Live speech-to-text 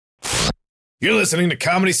You're listening to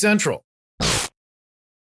Comedy Central.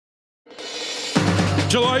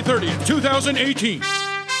 July 30th, 2018.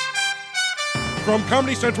 From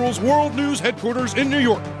Comedy Central's World News headquarters in New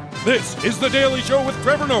York, this is The Daily Show with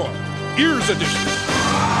Trevor Noah, Ears Edition.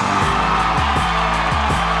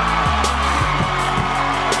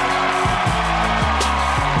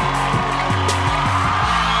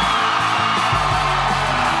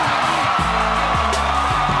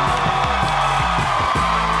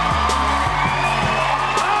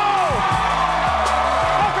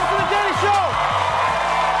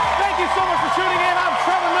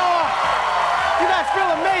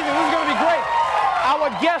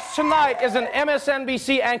 Guest tonight is an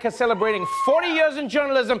MSNBC anchor celebrating 40 years in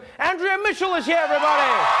journalism. Andrea Mitchell is here,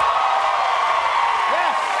 everybody.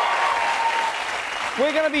 Yes.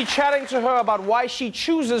 We're going to be chatting to her about why she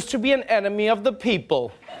chooses to be an enemy of the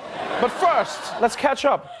people. But first, let's catch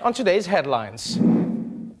up on today's headlines.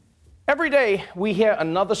 Every day, we hear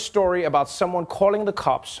another story about someone calling the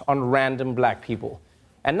cops on random black people.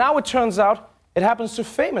 And now it turns out it happens to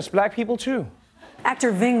famous black people, too.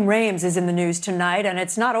 Actor Ving Rhames is in the news tonight, and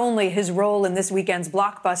it's not only his role in this weekend's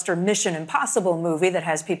blockbuster Mission Impossible movie that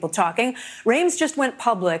has people talking. Rhames just went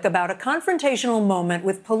public about a confrontational moment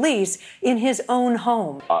with police in his own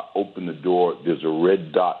home. I open the door, there's a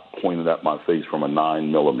red dot pointed at my face from a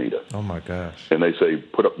 9mm. Oh, my gosh. And they say,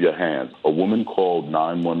 put up your hands. A woman called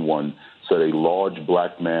 911, said a large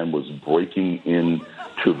black man was breaking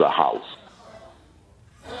into the house.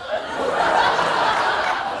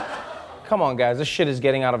 Come on, guys, this shit is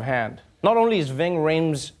getting out of hand. Not only is Ving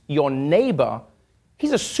Rhames your neighbor,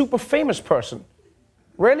 he's a super famous person.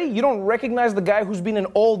 Really? You don't recognize the guy who's been in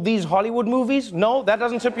all these Hollywood movies? No? That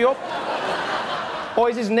doesn't tip you off? Or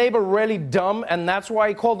is his neighbor really dumb and that's why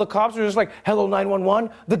he called the cops? They're just like, hello, 911?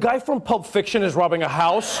 The guy from Pulp Fiction is robbing a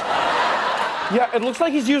house. Yeah, it looks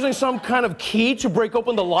like he's using some kind of key to break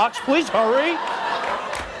open the locks. Please hurry.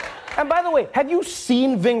 And by the way, have you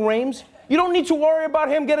seen Ving Rhames? You don't need to worry about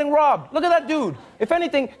him getting robbed. Look at that dude. If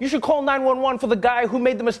anything, you should call 911 for the guy who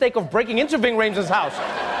made the mistake of breaking into Ving Rhames' house.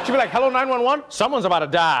 She'd be like, hello, 911? Someone's about to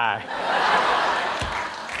die.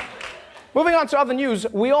 Moving on to other news,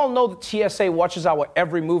 we all know that TSA watches our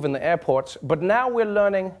every move in the airports, but now we're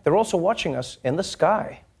learning they're also watching us in the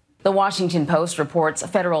sky. The Washington Post reports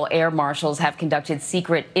federal air marshals have conducted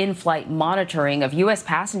secret in-flight monitoring of U.S.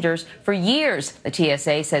 passengers for years. The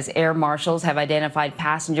TSA says air marshals have identified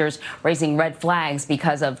passengers raising red flags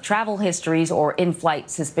because of travel histories or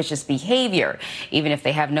in-flight suspicious behavior, even if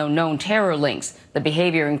they have no known terror links. The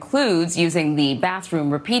behavior includes using the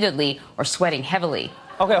bathroom repeatedly or sweating heavily.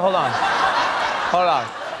 Okay, hold on. Hold on.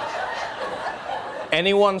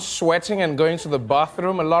 Anyone sweating and going to the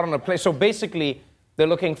bathroom a lot on a plane? So basically, they're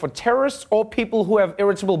looking for terrorists or people who have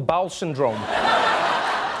irritable bowel syndrome.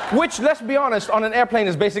 Which, let's be honest, on an airplane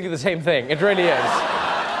is basically the same thing. It really is.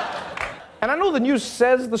 And I know the news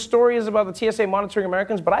says the story is about the TSA monitoring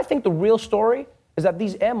Americans, but I think the real story is that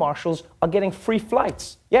these air marshals are getting free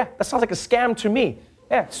flights. Yeah, that sounds like a scam to me.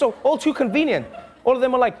 Yeah, so all too convenient. All of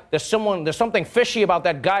them are like, there's something fishy about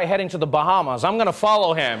that guy heading to the Bahamas. I'm gonna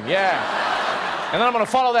follow him, yeah. And then I'm gonna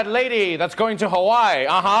follow that lady that's going to Hawaii,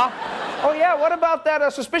 Oh, yeah, what about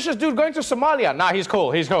that suspicious dude going to Somalia? Nah, he's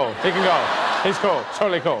cool. He can go. He's cool.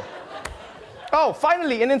 Totally cool. Oh,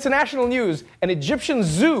 finally, in international news, an Egyptian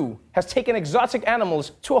zoo has taken exotic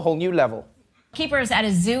animals to a whole new level. Keepers at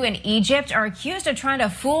a zoo in Egypt are accused of trying to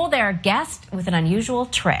fool their guests with an unusual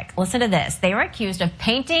trick. Listen to this. They are accused of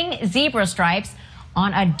painting zebra stripes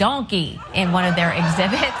on a donkey in one of their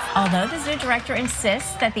exhibits. Although the zoo director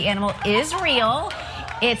insists that the animal is real,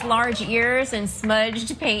 its large ears and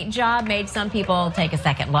smudged paint job made some people take a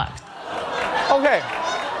second look.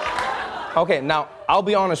 Okay, now, I'll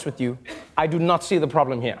be honest with you. I do not see the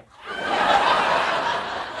problem here.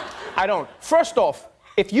 I don't. First off,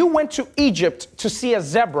 if you went to Egypt to see a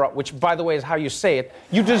zebra, which, by the way, is how you say it,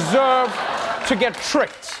 you deserve to get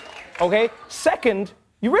tricked, okay? Second,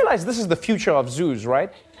 you realize this is the future of zoos,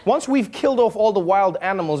 right? Once we've killed off all the wild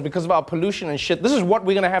animals because of our pollution and shit, this is what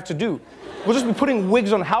we're gonna have to do. We'll just be putting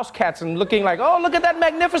wigs on house cats and looking like, oh, look at that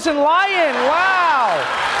magnificent lion, wow.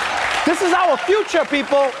 This is our future,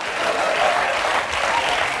 people.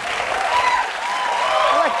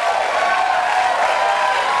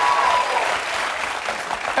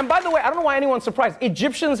 And by the way, I don't know why anyone's surprised.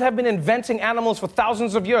 Egyptians have been inventing animals for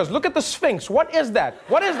thousands of years. Look at the Sphinx. What is that?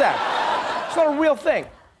 What is that? It's not a real thing.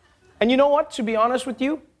 And you know what? To be honest with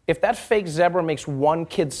you, if that fake zebra makes one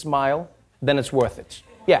kid smile, then it's worth it.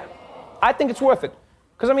 Yeah, I think it's worth it.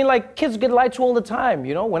 Because, I mean, like, kids get lied to all the time,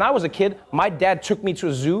 you know? When I was a kid, my dad took me to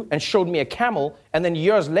a zoo and showed me a camel, and then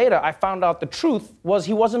years later, I found out the truth was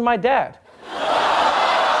he wasn't my dad.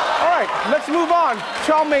 All right, let's move on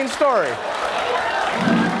to our main story.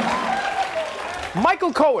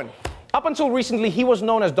 Michael Cohen. Up until recently, he was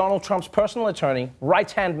known as Donald Trump's personal attorney,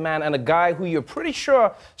 right-hand man, and a guy who you're pretty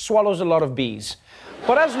sure swallows a lot of bees.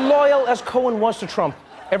 But as loyal as Cohen was to Trump,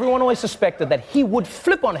 everyone always suspected that he would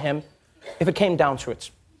flip on him if it came down to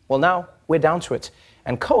it. Well, now we're down to it,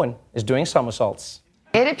 and Cohen is doing somersaults.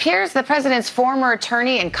 It appears the president's former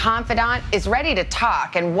attorney and confidant is ready to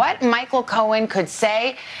talk, and what Michael Cohen could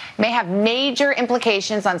say may have major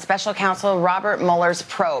implications on special counsel Robert Mueller's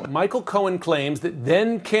probe. Michael Cohen claims that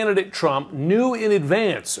then-candidate Trump knew in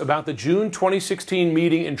advance about the June 2016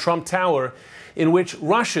 meeting in Trump Tower in which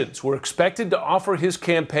Russians were expected to offer his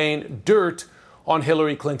campaign dirt on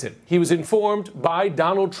Hillary Clinton. He was informed by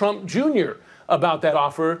Donald Trump Jr. about that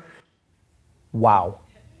offer. Wow.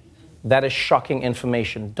 That is shocking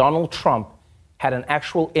information. Donald Trump had an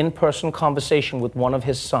actual in-person conversation with one of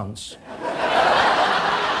his sons.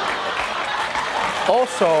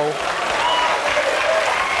 Also,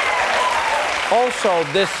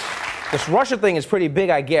 this Russia thing is pretty big,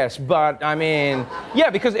 I guess. But, I mean, yeah,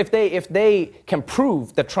 because if they can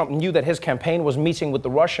prove that Trump knew that his campaign was meeting with the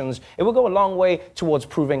Russians, it will go a long way towards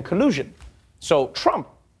proving collusion. So Trump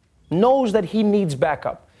knows that he needs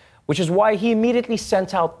backup, which is why he immediately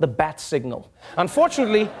sent out the bat signal.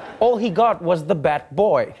 Unfortunately, all he got was the bat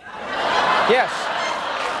boy. Yes.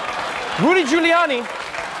 Rudy Giuliani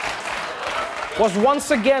was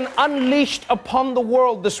once again unleashed upon the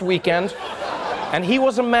world this weekend, and he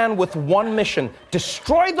was a man with one mission: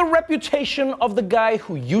 destroy the reputation of the guy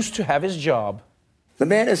who used to have his job. The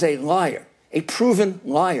man is a liar, a proven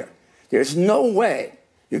liar. There's no way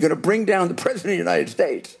you're going to bring down the President of the United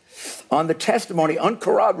States on the testimony,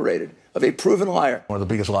 uncorroborated, of a proven liar. One of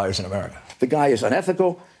the biggest liars in America. The guy is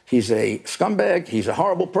unethical. He's a scumbag. He's a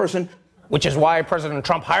horrible person. Which is why President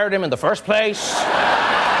Trump hired him in the first place.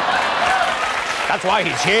 That's why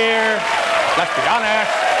he's here. Let's be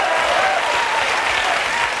honest.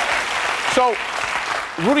 So,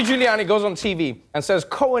 Rudy Giuliani goes on TV and says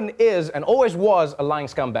Cohen is and always was a lying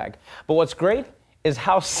scumbag. But what's great is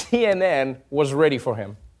how CNN was ready for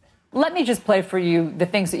him. Let me just play for you the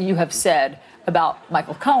things that you have said about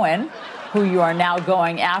Michael Cohen, who you are now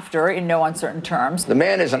going after in no uncertain terms. The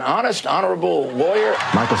man is an honest, honorable lawyer.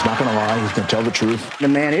 Michael's not going to lie. He's going to tell the truth. The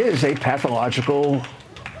man is a pathological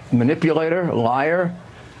manipulator, liar.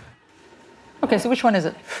 Okay, so which one is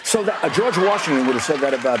it? So George Washington would have said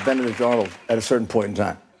that about Benedict Arnold at a certain point in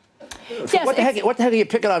time. So Yes, what the heck are you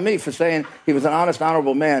picking on me for saying he was an honest,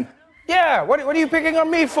 honorable man? Yeah, what are you picking on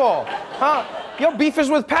me for? Huh? Your beef is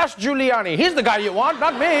with past Giuliani. He's the guy you want,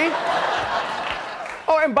 not me.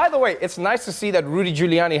 Oh, and by the way, it's nice to see that Rudy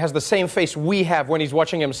Giuliani has the same face we have when he's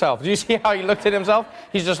watching himself. Do you see how he looked at himself?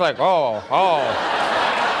 He's just like, oh,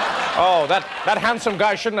 that handsome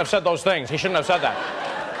guy shouldn't have said those things. He shouldn't have said that.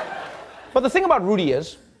 But the thing about Rudy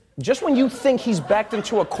is, just when you think he's backed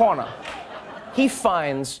into a corner, he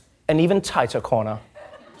finds an even tighter corner.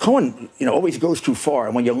 Cohen, always goes too far,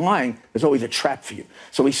 and when you're lying, there's always a trap for you.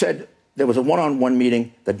 So he said there was a one-on-one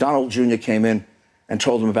meeting that Donald Jr. came in and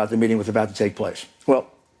told him about the meeting was about to take place. Well,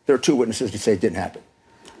 there are two witnesses to say it didn't happen.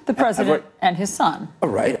 The president and his son. All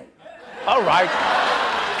right,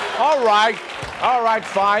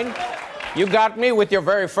 fine. You got me with your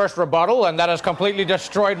very first rebuttal, and that has completely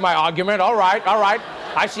destroyed my argument. All right.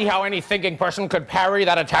 I see how any thinking person could parry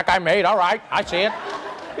that attack I made. All right, I see it.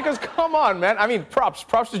 Because come on, man. I mean, props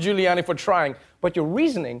to Giuliani for trying. But your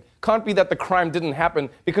reasoning can't be that the crime didn't happen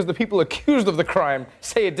because the people accused of the crime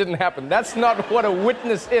say it didn't happen. That's not what a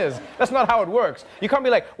witness is. That's not how it works. You can't be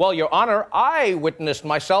like, well, Your Honor, I witnessed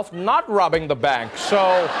myself not robbing the bank.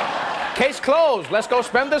 So, case closed. Let's go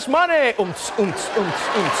spend this money.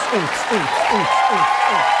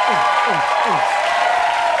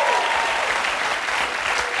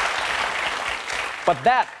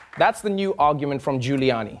 But that's the new argument from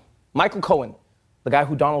Giuliani. Michael Cohen, the guy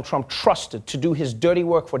who Donald Trump trusted to do his dirty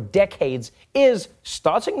work for decades, is,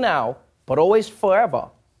 starting now, but always forever,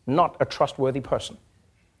 not a trustworthy person.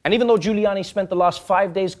 And even though Giuliani spent the last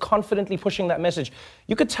 5 days confidently pushing that message,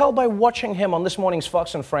 you could tell by watching him on this morning's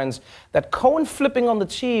Fox and Friends that Cohen flipping on the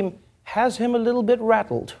team has him a little bit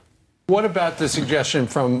rattled. What about the suggestion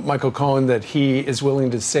from Michael Cohen that he is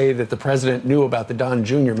willing to say that the president knew about the Don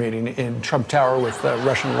Jr. meeting in Trump Tower with a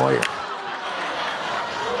Russian lawyer?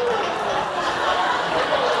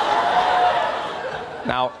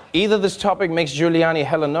 Now, either this topic makes Giuliani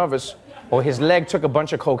hella nervous, or his leg took a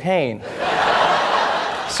bunch of cocaine.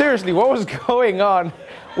 Seriously, what was going on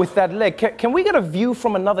with that leg? Can we get a view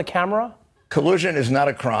from another camera? collusion is not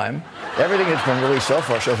a crime. Everything that's been released so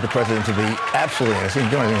far shows the president to be absolutely innocent.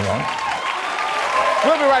 He didn't do anything wrong.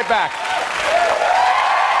 We'll be right back.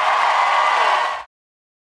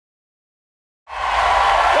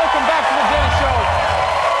 Welcome back to the Daily Show.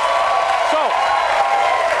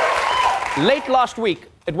 So, late last week,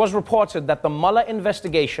 it was reported that the Mueller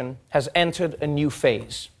investigation has entered a new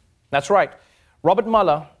phase. That's right. Robert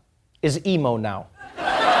Mueller is emo now.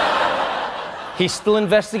 He's still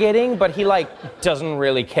investigating, but he, doesn't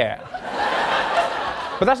really care.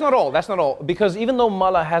 But that's not all, because even though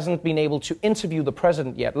Mueller hasn't been able to interview the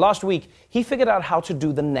president yet, last week, he figured out how to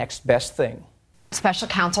do the next best thing. Special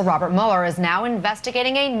counsel Robert Mueller is now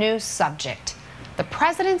investigating a new subject, the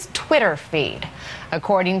president's Twitter feed.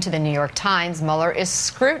 According to the New York Times, Mueller is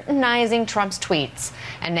scrutinizing Trump's tweets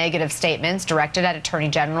and negative statements directed at Attorney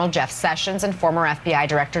General Jeff Sessions and former FBI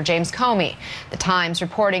Director James Comey. The Times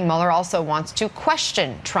reporting Mueller also wants to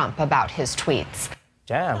question Trump about his tweets.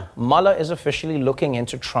 Damn, Mueller is officially looking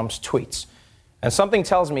into Trump's tweets. And something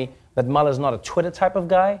tells me that Mueller's not a Twitter type of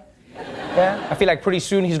guy. Yeah? I feel like pretty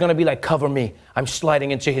soon he's gonna be like, cover me, I'm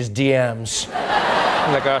sliding into his DMs.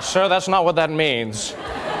 I'm like, sir, that's not what that means.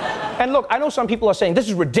 And look, I know some people are saying, this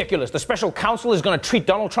is ridiculous. The special counsel is gonna treat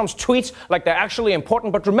Donald Trump's tweets like they're actually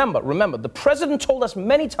important. But remember, the president told us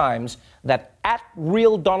many times that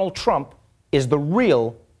 @real Donald Trump is the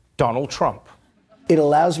real Donald Trump. It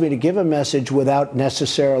allows me to give a message without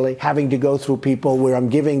necessarily having to go through people where I'm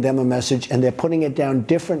giving them a message and they're putting it down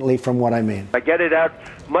differently from what I mean. I get it out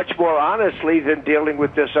much more honestly than dealing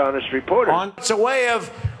with dishonest reporters. It's a way of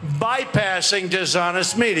bypassing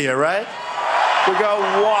dishonest media, right? We go,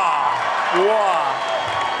 wah.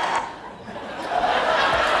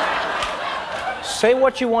 Say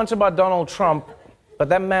what you want about Donald Trump, but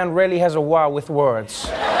that man really has a wah with words.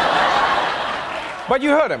 But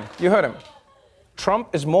you heard him. Trump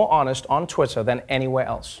is more honest on Twitter than anywhere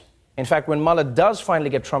else. In fact, when Mueller does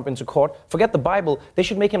finally get Trump into court, forget the Bible, they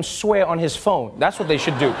should make him swear on his phone. That's what they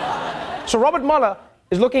should do. So Robert Mueller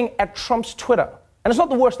is looking at Trump's Twitter. And it's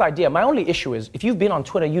not the worst idea. My only issue is, if you've been on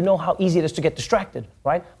Twitter, you know how easy it is to get distracted,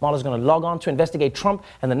 right? Mueller's going to log on to investigate Trump,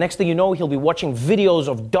 and the next thing you know, he'll be watching videos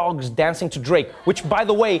of dogs dancing to Drake, which, by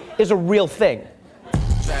the way, is a real thing.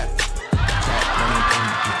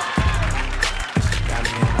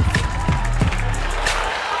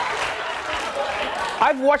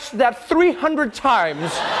 I've watched that 300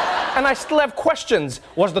 times, and I still have questions.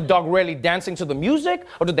 Was the dog really dancing to the music,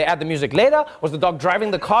 or did they add the music later? Was the dog driving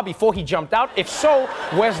the car before he jumped out? If so,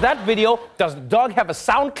 where's that video? Does the dog have a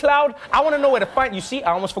SoundCloud? I want to know where to find. You see,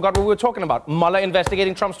 I almost forgot what we were talking about. Mueller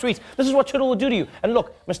investigating Trump's tweets. This is what Twitter will do to you. And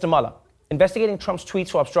look, Mr. Mueller, investigating Trump's tweets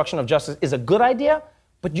for obstruction of justice is a good idea,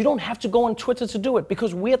 but you don't have to go on Twitter to do it,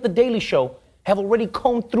 because we at The Daily Show have already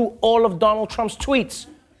combed through all of Donald Trump's tweets,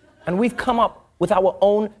 and we've come up with our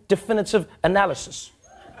own definitive analysis.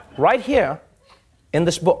 Right here in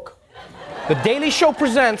this book. The Daily Show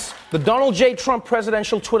presents the Donald J. Trump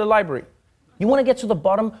Presidential Twitter Library. You want to get to the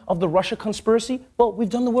bottom of the Russia conspiracy? Well, we've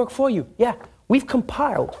done the work for you. Yeah, we've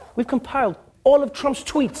compiled all of Trump's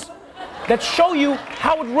tweets that show you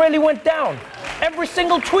how it really went down. Every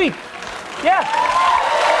single tweet. Yeah,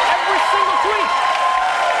 every single tweet.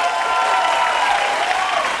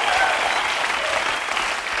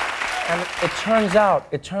 And it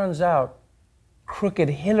turns out, Crooked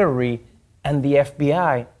Hillary and the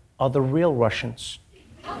FBI are the real Russians.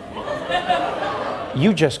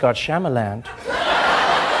 You just got Shyamalan.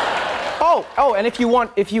 Oh, and if you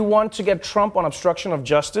want to get Trump on obstruction of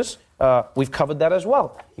justice, we've covered that as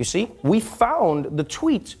well. You see, we found the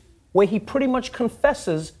tweet where he pretty much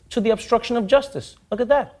confesses to the obstruction of justice. Look at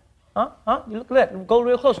that. You look at that. Go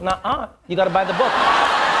real close. You got to buy the book.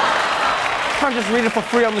 Can't just read it for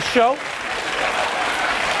free on the show.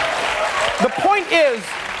 The point is,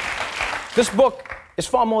 this book is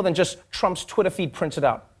far more than just Trump's Twitter feed printed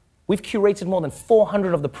out. We've curated more than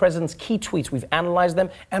 400 of the president's key tweets. We've analyzed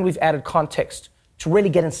them, and we've added context to really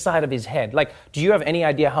get inside of his head. Like, do you have any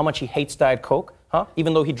idea how much he hates Diet Coke?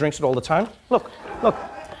 Even though he drinks it all the time? Look.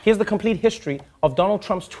 Here's the complete history of Donald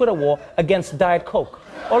Trump's Twitter war against Diet Coke.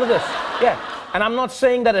 All of this. Yeah. And I'm not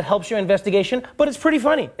saying that it helps your investigation, but it's pretty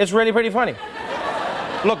funny. It's really pretty funny.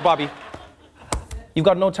 Look, Bobby, you've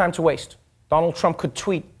got no time to waste. Donald Trump could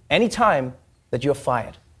tweet any time that you're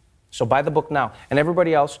fired. So buy the book now. And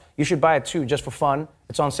everybody else, you should buy it too, just for fun.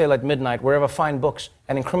 It's on sale at midnight, wherever fine books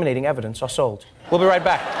and incriminating evidence are sold. We'll be right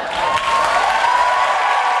back.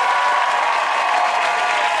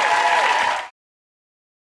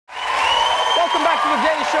 Welcome back to The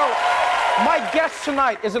Daily Show. My guest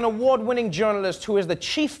tonight is an award-winning journalist who is the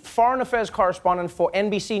chief foreign affairs correspondent for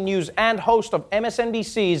NBC News and host of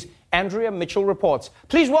MSNBC's Andrea Mitchell Reports.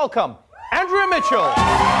 Please welcome Andrea Mitchell.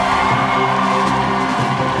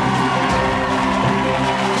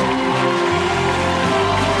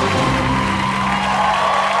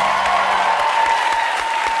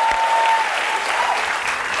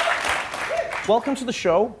 welcome to the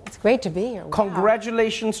show. It's great to be here. Wow.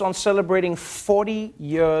 Congratulations on celebrating 40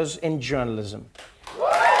 years in journalism. Pretty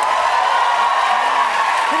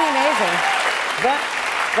amazing.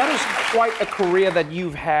 That is quite a career that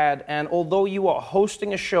you've had, and although you are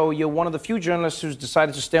hosting a show, you're one of the few journalists who's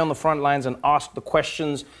decided to stay on the front lines and ask the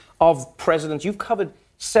questions of presidents. You've covered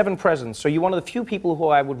 7 presidents, so you're one of the few people who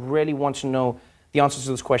I would really want to know the answer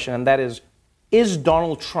to this question, and that is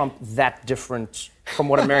Donald Trump that different from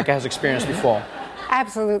what America has experienced before?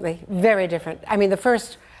 Absolutely, very different. I mean, the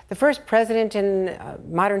first president in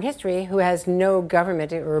modern history who has no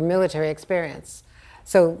government or military experience.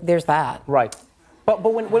 So there's that. Right. But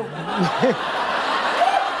when But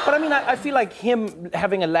I mean, I feel like him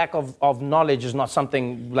having a lack of knowledge is not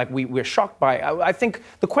something like we're shocked by. I think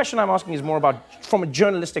the question I'm asking is more about from a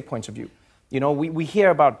journalistic point of view. You know, we hear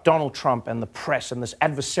about Donald Trump and the press and this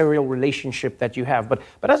adversarial relationship that you have. But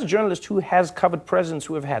as a journalist who has covered presidents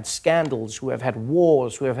who have had scandals, who have had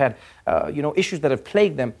wars, who have had, issues that have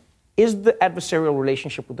plagued them, is the adversarial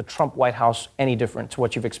relationship with the Trump White House any different to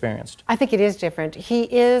what you've experienced? I think it is different. He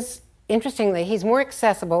is, interestingly, he's more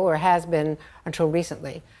accessible, or has been until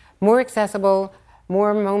recently, more accessible,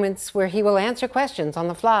 more moments where he will answer questions on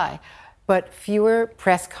the fly, but fewer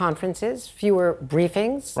press conferences, fewer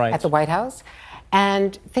briefings at the White House,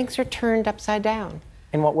 and things are turned upside down.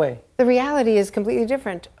 In what way? The reality is completely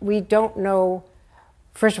different. We don't know,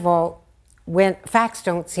 first of all, when facts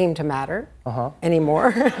don't seem to matter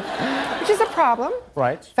anymore, which is a problem.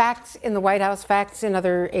 Right. Facts in the White House, facts in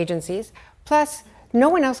other agencies. Plus, no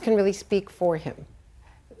one else can really speak for him.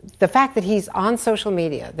 The fact that he's on social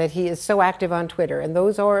media, that he is so active on Twitter, and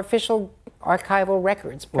those are official archival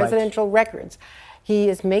records, presidential records. He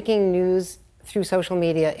is making news through social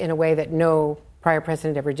media in a way that no prior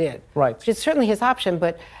president ever did. Right. Which is certainly his option,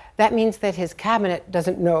 but that means that his cabinet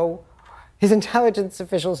doesn't know, his intelligence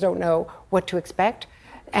officials don't know what to expect.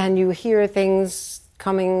 And you hear things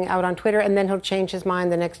coming out on Twitter, and then he'll change his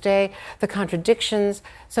mind the next day, the contradictions.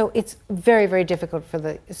 So it's very, very difficult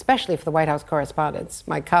especially for the White House correspondents,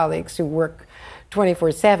 my colleagues who work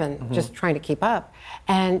 24/7 just trying to keep up.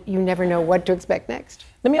 And you never know what to expect next.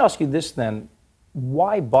 Let me ask you this then.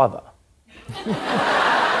 Why bother?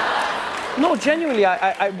 No, genuinely,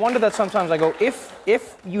 I wonder that sometimes. I go,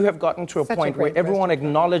 if you have gotten to a point where everyone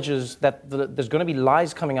acknowledges that there's going to be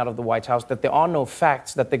lies coming out of the White House, that there are no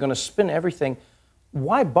facts, that they're going to spin everything,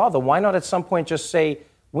 why bother? Why not at some point just say,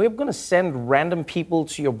 we're going to send random people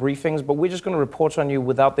to your briefings, but we're just going to report on you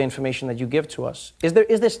without the information that you give to us? Is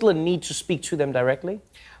there still a need to speak to them directly?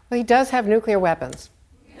 Well, he does have nuclear weapons.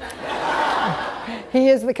 He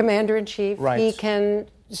is the commander-in-chief. Right. He can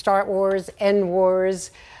start wars, end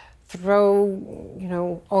wars,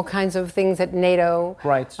 throw, all kinds of things at NATO.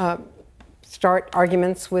 Right. Start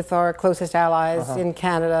arguments with our closest allies in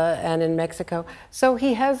Canada and in Mexico. So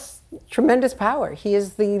he has tremendous power. He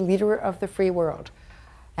is the leader of the free world,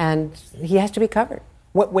 and he has to be covered.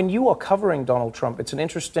 When you are covering Donald Trump, it's an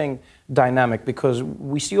interesting dynamic because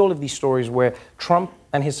we see all of these stories where Trump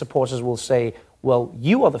and his supporters will say, well,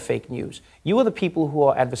 you are the fake news. You are the people who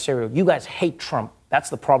are adversarial. You guys hate Trump. That's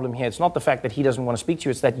the problem here. It's not the fact that he doesn't want to speak to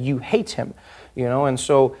you. It's that you hate him, And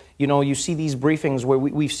so, you see these briefings where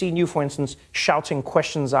we've seen you, for instance, shouting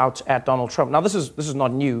questions out at Donald Trump. Now, this is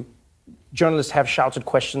not new. Journalists have shouted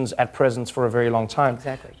questions at presidents for a very long time.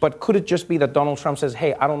 Exactly. But could it just be that Donald Trump says,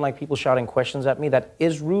 hey, I don't like people shouting questions at me? That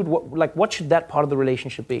is rude. What should that part of the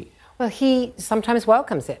relationship be? Well, he sometimes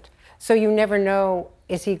welcomes it. So you never know,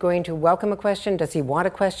 is he going to welcome a question? Does he want a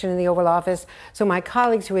question in the Oval Office? So my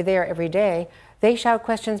colleagues who are there every day, they shout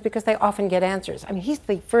questions because they often get answers. I mean, he's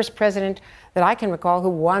the first president that I can recall who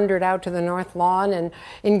wandered out to the North Lawn and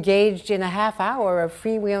engaged in a half hour of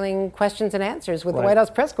freewheeling questions and answers with the White House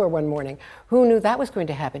press corps one morning. Who knew that was going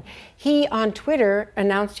to happen? He, on Twitter,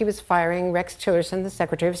 announced he was firing Rex Tillerson, the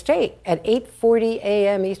Secretary of State, at 8:40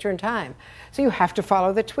 a.m. Eastern Time. So you have to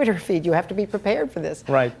follow the Twitter feed. You have to be prepared for this.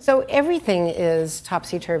 Right. So everything is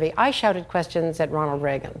topsy-turvy. I shouted questions at Ronald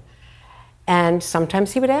Reagan, and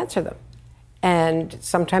sometimes he would answer them. And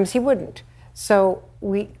sometimes he wouldn't. So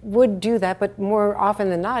we would do that, but more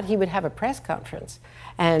often than not, he would have a press conference.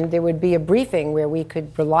 And there would be a briefing where we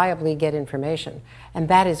could reliably get information. And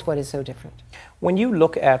that is what is so different. When you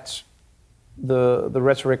look at the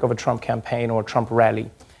rhetoric of a Trump campaign or a Trump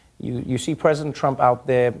rally, you see President Trump out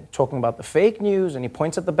there talking about the fake news, and he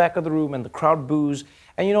points at the back of the room, and the crowd boos.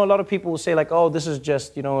 And, a lot of people will say, like, oh, this is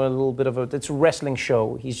just, a little bit of it's a wrestling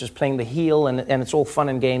show. He's just playing the heel, and it's all fun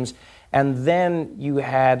and games. And then you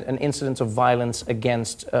had an incident of violence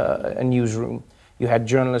against a newsroom. You had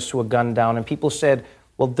journalists who were gunned down, and people said,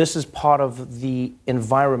 well, this is part of the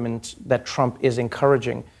environment that Trump is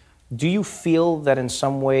encouraging. Do you feel that in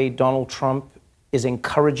some way Donald Trump is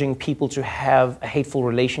encouraging people to have a hateful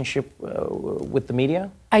relationship with the media?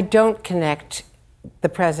 I don't connect the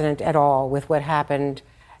president at all with what happened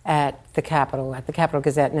at the Capitol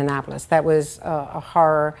Gazette in Annapolis. That was a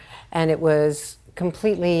horror, and it was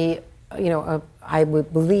completely, I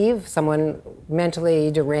would believe someone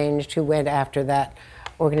mentally deranged who went after that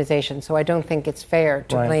organization. So I don't think it's fair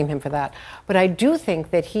to blame him for that. But I do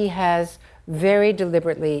think that he has very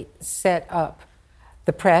deliberately set up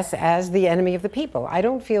the press as the enemy of the people. I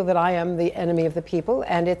don't feel that I am the enemy of the people,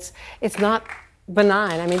 and it's not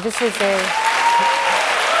benign. I mean, this is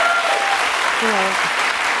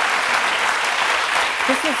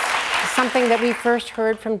this is something that we first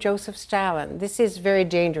heard from Joseph Stalin. This is very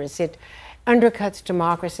dangerous. It undercuts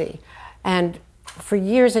democracy. And for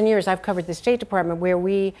years and years, I've covered the State Department, where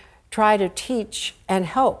we try to teach and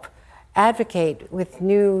help advocate with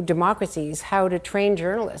new democracies how to train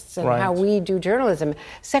journalists and how we do journalism.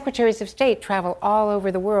 Secretaries of State travel all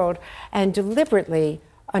over the world and deliberately,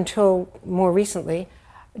 until more recently,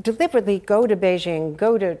 deliberately go to Beijing,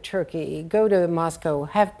 go to Turkey, go to Moscow,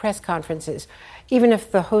 have press conferences, even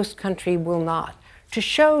if the host country will not, to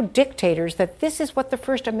show dictators that this is what the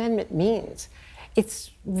First Amendment means.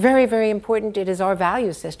 It's very, very important. It is our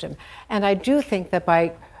value system. And I do think that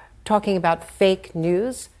by talking about fake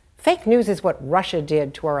news is what Russia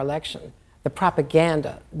did to our election. The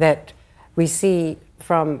propaganda that we see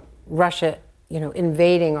from Russia,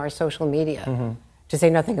 invading our social media, to say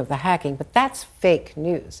nothing of the hacking, but that's fake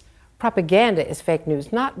news. Propaganda is fake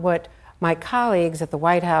news, not what my colleagues at the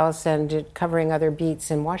White House and covering other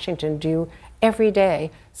beats in Washington do every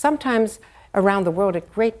day, sometimes around the world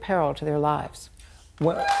at great peril to their lives.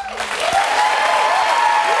 Well,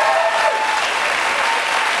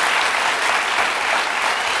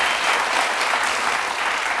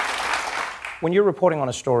 when you're reporting on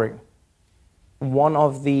a story, one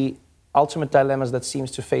of the ultimate dilemmas that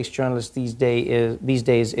seems to face journalists these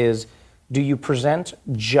days is, do you present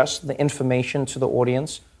just the information to the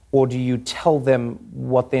audience, or do you tell them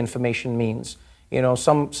what the information means?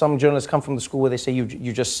 Some journalists come from the school where they say you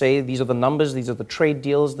just say, these are the numbers, these are the trade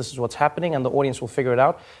deals, this is what's happening, and the audience will figure it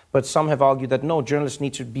out. But some have argued that no, journalists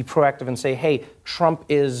need to be proactive and say, hey, Trump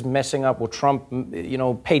is messing up, or Trump,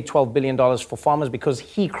 paid $12 billion for farmers because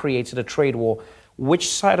he created a trade war. Which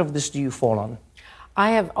side of this do you fall on?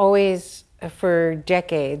 I have always, for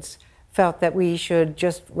decades, felt that we should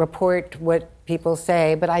just report what people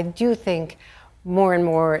say, but I do think more and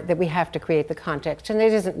more that we have to create the context. And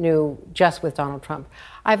it isn't new just with Donald Trump.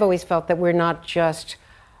 I've always felt that we're not just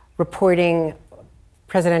reporting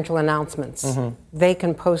presidential announcements. They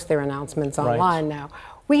can post their announcements online now.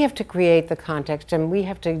 We have to create the context, and we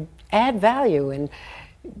have to add value and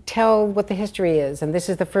tell what the history is. And this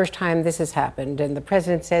is the first time this has happened. And the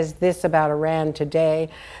president says this about Iran today,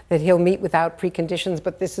 that he'll meet without preconditions,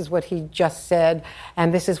 but this is what he just said.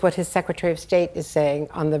 And this is what his Secretary of State is saying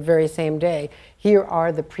on the very same day. Here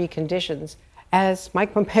are the preconditions, as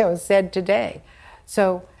Mike Pompeo said today.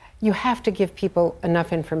 So you have to give people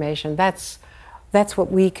enough information. That's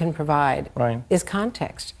what we can provide, is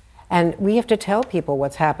context. And we have to tell people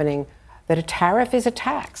what's happening, that a tariff is a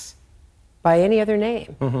tax by any other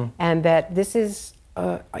name, and that this is,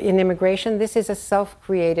 in immigration, this is a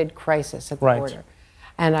self-created crisis at the border.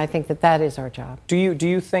 And I think that is our job. Do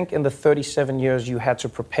you think in the 37 years you had to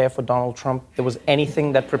prepare for Donald Trump, there was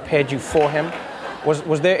anything that prepared you for him?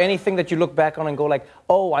 Was there anything that you look back on and go like,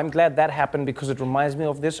 oh, I'm glad that happened because it reminds me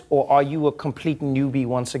of this, or are you a complete newbie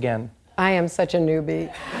once again? I am such a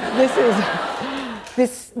newbie.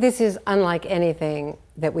 This is unlike anything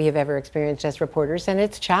that we have ever experienced as reporters, and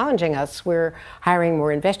it's challenging us. We're hiring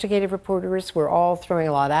more investigative reporters. We're all throwing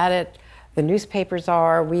a lot at it. The newspapers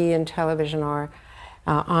are, we in television are,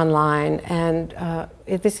 online, and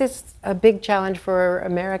this is a big challenge for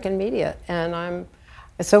American media, and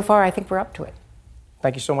so far I think we're up to it.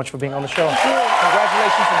 Thank you so much for being on the show.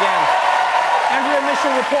 Congratulations again. Andrea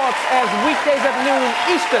Mitchell reports as weekdays at noon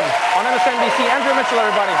Eastern on MSNBC. Andrea Mitchell,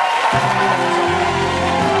 everybody.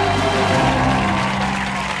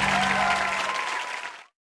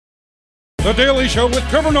 The Daily Show with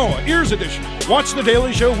Trevor Noah, Ears Edition. Watch The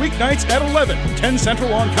Daily Show weeknights at 11, 10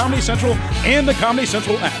 Central on Comedy Central and the Comedy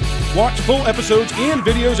Central app. Watch full episodes and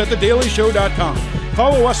videos at thedailyshow.com.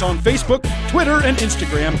 Follow us on Facebook, Twitter, and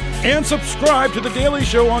Instagram, and subscribe to The Daily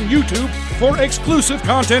Show on YouTube for exclusive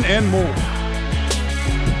content and more.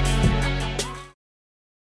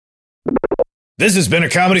 This has been a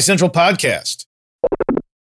Comedy Central podcast.